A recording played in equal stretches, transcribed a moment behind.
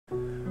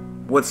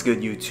What's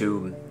good,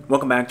 YouTube?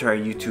 Welcome back to our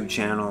YouTube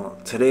channel.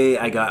 Today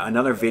I got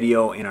another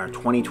video in our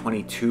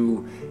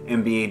 2022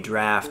 NBA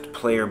Draft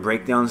Player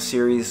Breakdown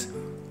series.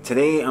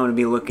 Today I'm going to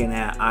be looking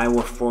at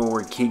Iowa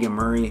forward Keegan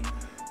Murray.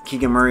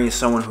 Keegan Murray is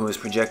someone who is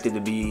projected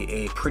to be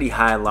a pretty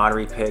high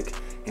lottery pick,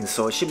 and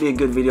so it should be a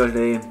good video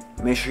today.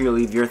 Make sure you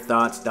leave your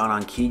thoughts down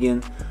on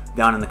Keegan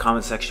down in the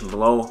comment section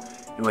below.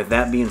 And with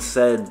that being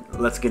said,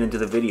 let's get into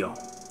the video.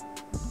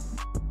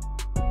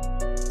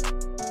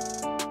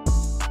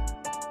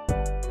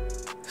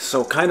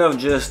 So kind of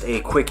just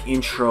a quick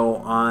intro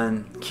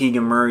on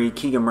Keegan Murray.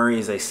 Keegan Murray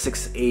is a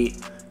 6'8",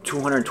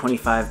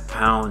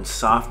 225-pound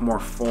sophomore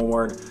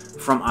forward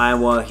from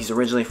Iowa. He's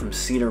originally from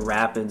Cedar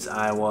Rapids,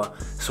 Iowa.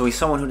 So he's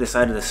someone who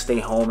decided to stay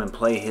home and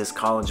play his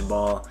college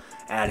ball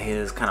at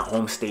his kind of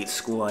home state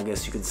school, I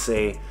guess you could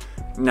say.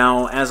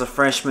 Now, as a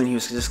freshman, he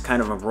was just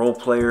kind of a role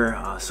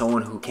player,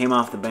 someone who came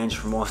off the bench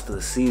for most of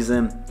the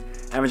season,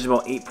 averaged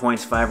about 8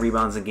 points, 5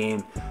 rebounds a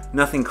game.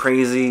 Nothing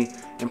crazy,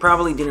 and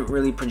probably didn't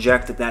really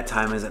project at that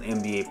time as an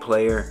NBA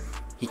player.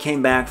 He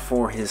came back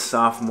for his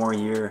sophomore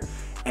year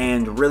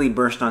and really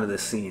burst onto the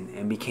scene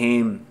and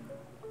became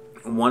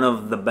one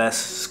of the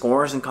best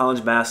scorers in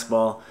college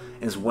basketball,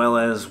 as well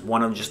as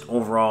one of just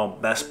overall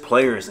best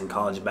players in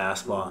college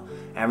basketball,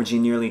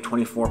 averaging nearly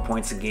 24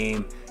 points a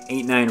game,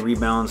 8-9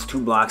 rebounds,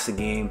 2 blocks a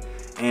game,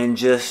 and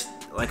just,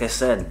 like I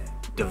said,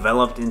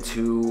 developed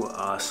into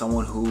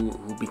someone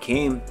who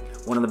became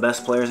one of the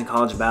best players in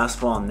college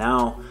basketball, and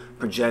now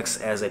projects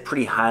as a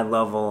pretty high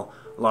level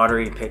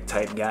lottery pick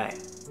type guy.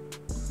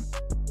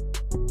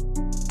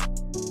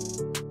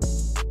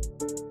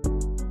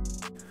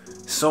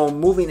 So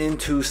moving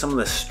into some of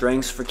the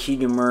strengths for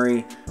Keegan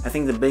Murray, I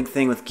think the big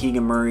thing with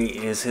Keegan Murray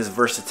is his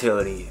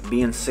versatility.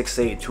 Being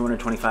 6'8",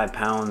 225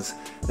 pounds,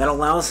 that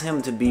allows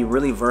him to be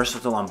really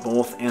versatile on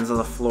both ends of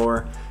the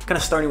floor, kind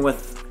of starting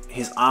with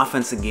his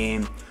offensive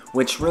game,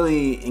 which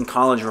really in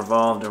college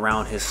revolved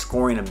around his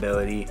scoring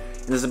ability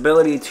and his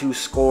ability to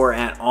score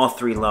at all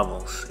 3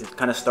 levels. It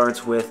kind of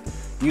starts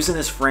with using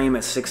his frame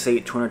at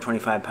 6'8",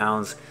 225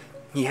 pounds.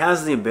 He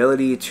has the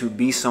ability to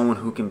be someone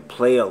who can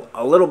play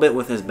a little bit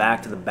with his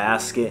back to the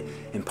basket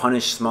and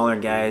punish smaller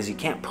guys. You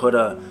can't put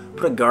a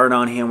guard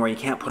on him, or you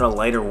can't put a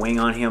lighter wing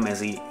on him, as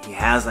he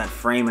has that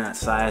frame and that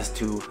size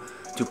to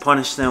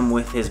punish them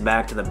with his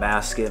back to the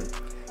basket.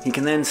 He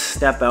can then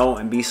step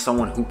out and be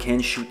someone who can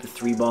shoot the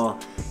 3-ball.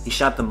 He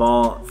shot the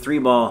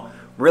 3-ball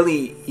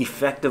really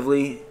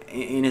effectively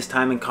in his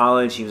time in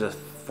college. He was a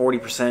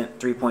 40%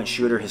 3-point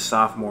shooter his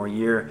sophomore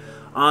year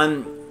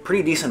on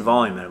pretty decent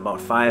volume at about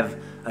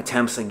 5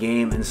 attempts a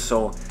game, and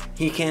so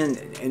he can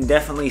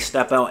definitely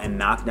step out and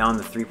knock down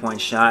the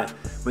 3-point shot.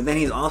 But then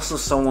he's also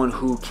someone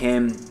who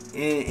can,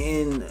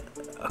 in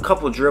a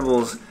couple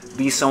dribbles,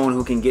 be someone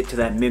who can get to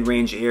that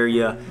mid-range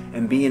area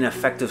and be an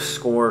effective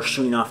scorer,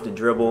 shooting off the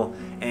dribble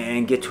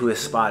and get to his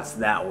spots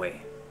that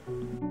way.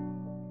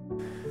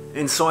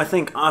 And so I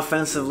think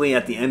offensively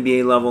at the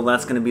NBA level,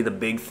 that's going to be the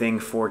big thing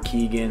for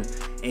Keegan,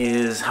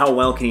 is how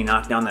well can he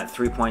knock down that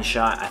 3-point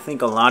shot. I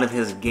think a lot of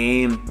his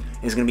game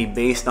is going to be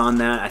based on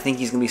that. I think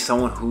he's going to be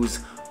someone who's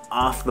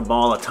off the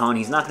ball a ton.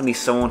 He's not going to be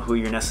someone who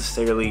you're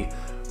necessarily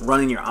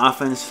running your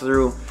offense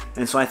through.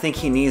 And so I think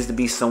he needs to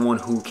be someone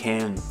who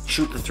can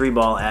shoot the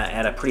 3-ball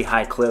at a pretty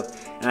high clip.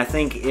 And I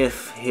think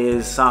if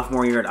his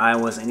sophomore year at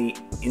Iowa is any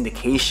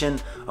indication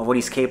of what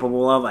he's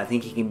capable of, I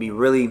think he can be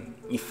really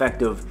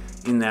effective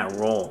in that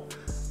role.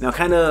 Now,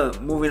 kind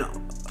of moving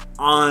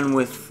on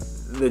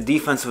with the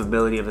defensive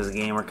ability of his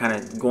game, or kind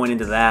of going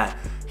into that,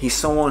 he's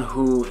someone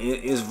who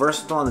is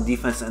versatile on the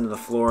defensive end of the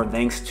floor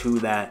thanks to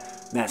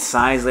that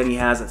size that he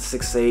has at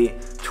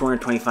 6'8",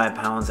 225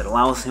 pounds. It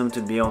allows him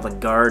to be able to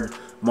guard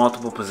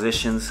multiple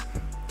positions.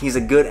 He's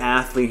a good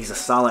athlete. He's a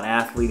solid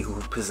athlete who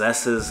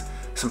possesses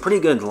some pretty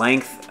good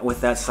length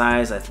with that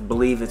size. I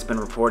believe it's been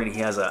reported he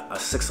has a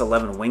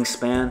 6'11"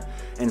 wingspan,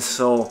 and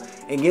so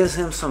it gives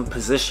him some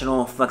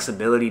positional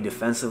flexibility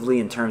defensively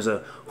in terms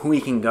of who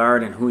he can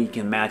guard and who he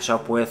can match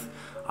up with.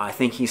 I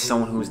think he's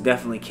someone who's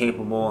definitely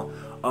capable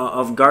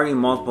of guarding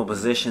multiple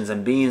positions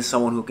and being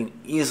someone who can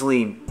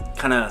easily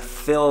kind of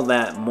fill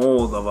that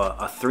mold of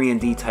a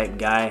 3-and-D type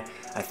guy.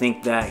 I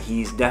think that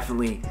he's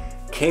definitely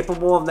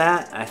capable of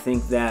that. I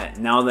think that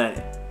now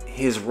that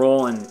his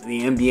role in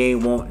the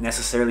NBA won't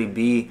necessarily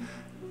be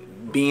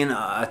being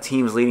a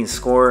team's leading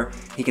scorer,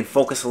 he can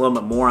focus a little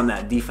bit more on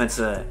that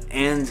defensive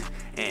end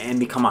and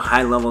become a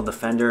high-level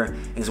defender,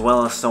 as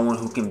well as someone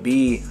who can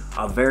be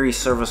a very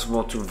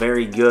serviceable to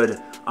very good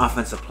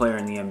offensive player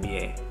in the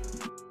NBA.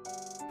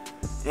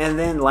 And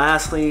then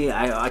lastly,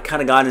 I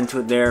kind of got into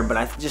it there, but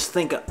I just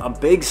think a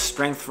big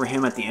strength for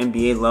him at the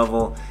NBA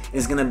level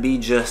is going to be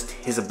just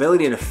his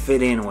ability to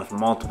fit in with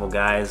multiple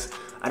guys.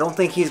 I don't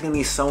think he's going to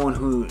be someone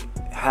who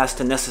has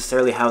to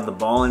necessarily have the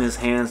ball in his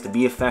hands to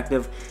be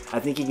effective. I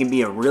think he can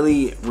be a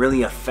really,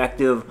 really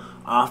effective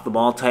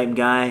off-the-ball type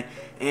guy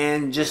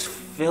and just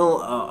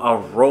fill a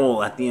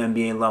role at the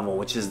NBA level,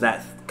 which is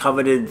that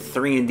coveted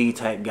 3-and-D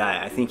type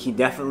guy. I think he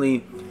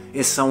definitely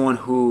is someone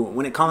who,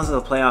 when it comes to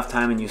the playoff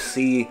time and you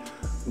see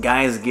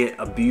guys get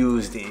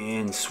abused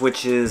in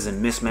switches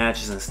and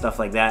mismatches and stuff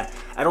like that.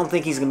 I don't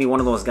think he's going to be one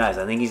of those guys.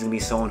 I think he's going to be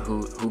someone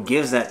who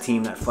gives that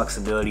team that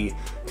flexibility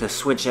to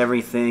switch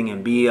everything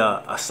and be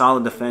a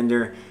solid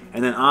defender.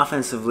 And then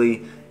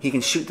offensively, he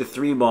can shoot the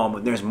 3-ball,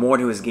 but there's more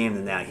to his game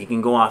than that. He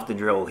can go off the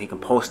dribble. He can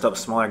post up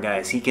smaller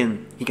guys. He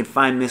can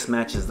find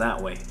mismatches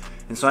that way.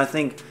 And so I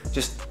think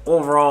just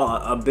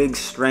overall a big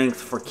strength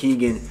for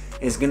Keegan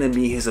is going to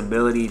be his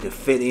ability to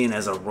fit in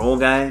as a role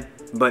guy,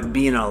 but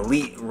be an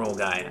elite role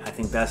guy. I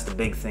think that's the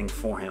big thing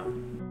for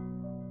him.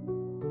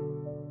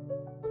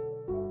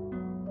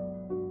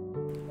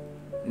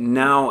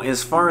 Now,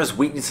 as far as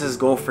weaknesses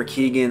go for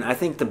Keegan, I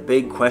think the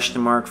big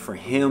question mark for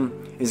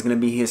him is going to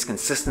be his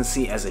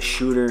consistency as a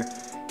shooter.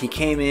 He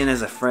came in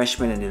as a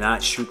freshman and did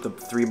not shoot the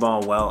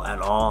 3-ball well at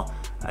all.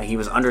 He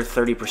was under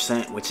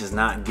 30%, which is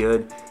not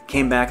good.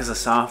 Came back as a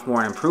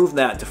sophomore and improved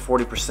that to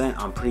 40%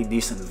 on pretty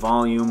decent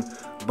volume.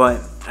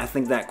 But I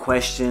think that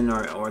question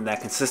or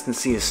that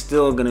consistency is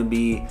still going to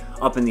be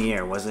up in the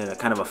air. Was it a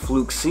kind of a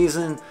fluke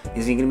season?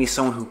 Is he going to be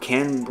someone who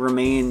can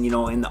remain,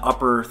 in the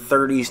upper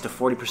 30s to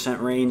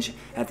 40% range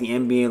at the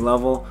NBA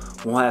level?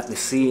 We'll have to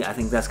see. I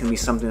think that's going to be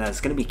something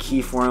that's going to be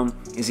key for him.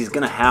 Is he's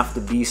going to have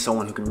to be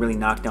someone who can really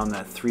knock down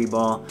that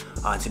 3-ball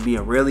to be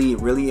a really,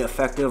 really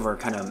effective or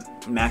kind of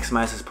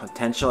maximize his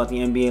potential at the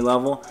NBA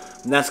level.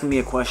 And that's going to be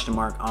a question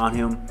mark on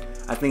him.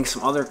 I think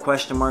some other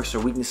question marks or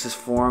weaknesses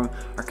for him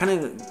are kind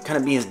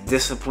of be his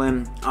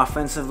discipline.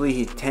 Offensively,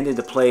 he tended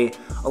to play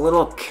a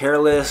little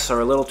careless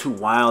or a little too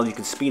wild. You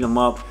can speed him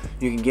up.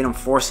 You can get him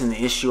forcing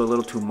the issue a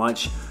little too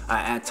much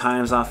at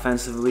times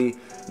offensively.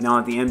 Now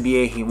at the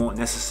NBA, he won't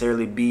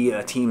necessarily be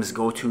a team's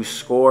go-to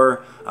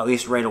scorer, at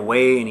least right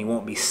away, and he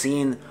won't be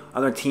seeing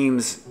other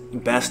teams'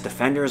 best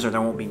defenders, or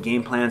there won't be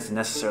game plans to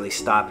necessarily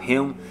stop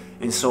him.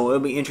 And so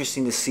it'll be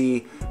interesting to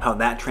see how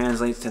that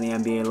translates to the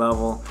NBA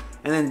level.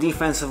 And then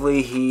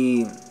defensively,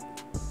 he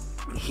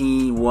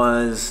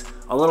was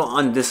a little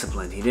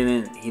undisciplined. He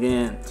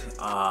didn't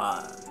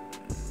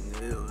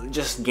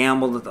just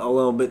gambled a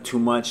little bit too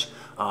much.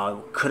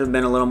 Could have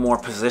been a little more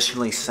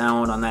positionally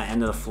sound on that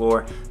end of the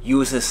floor.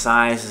 Use his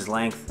size, his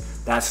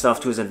length, that stuff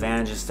to his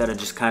advantage instead of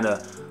just kind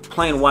of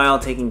playing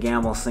wild, taking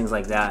gambles, things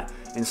like that.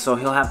 And so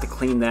he'll have to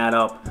clean that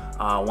up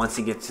once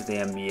he gets to the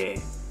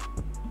NBA.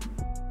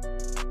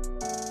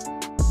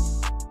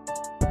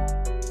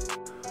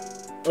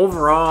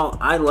 Overall,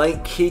 I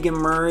like Keegan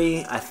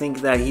Murray. I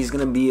think that he's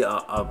going to be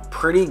a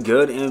pretty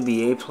good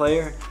NBA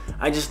player.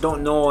 I just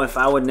don't know if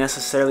I would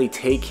necessarily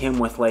take him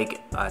with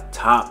like a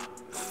top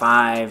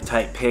 5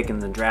 type pick in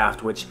the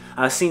draft, which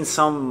I've seen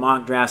some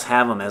mock drafts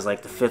have him as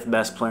like the 5th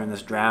best player in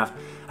this draft.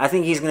 I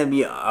think he's going to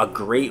be a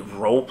great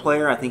role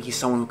player. I think he's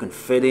someone who can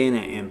fit in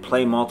and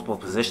play multiple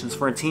positions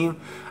for a team.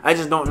 I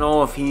just don't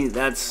know if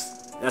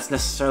that's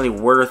necessarily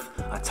worth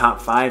a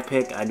top 5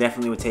 pick. I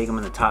definitely would take him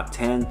in the top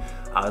 10.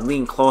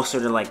 Lean closer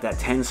to like that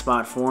 10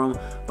 spot for him,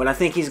 but I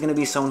think he's going to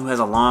be someone who has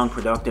a long,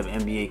 productive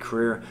NBA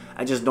career.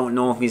 I just don't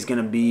know if he's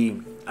going to be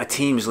a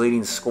team's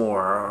leading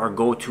scorer or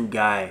go-to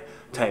guy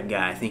type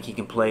guy. I think he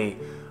can play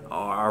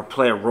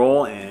a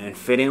role and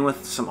fit in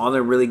with some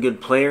other really good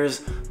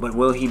players, but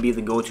will he be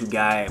the go-to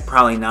guy?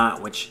 Probably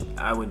not, which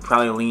I would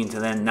probably lean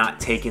to then not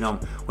taking him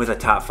with a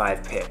top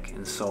 5 pick.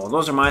 And so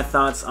those are my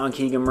thoughts on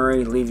Keegan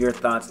Murray. Leave your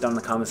thoughts down in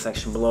the comment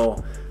section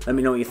below. Let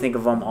me know what you think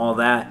of him, all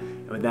that.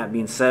 And with that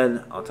being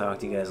said, I'll talk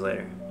to you guys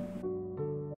later.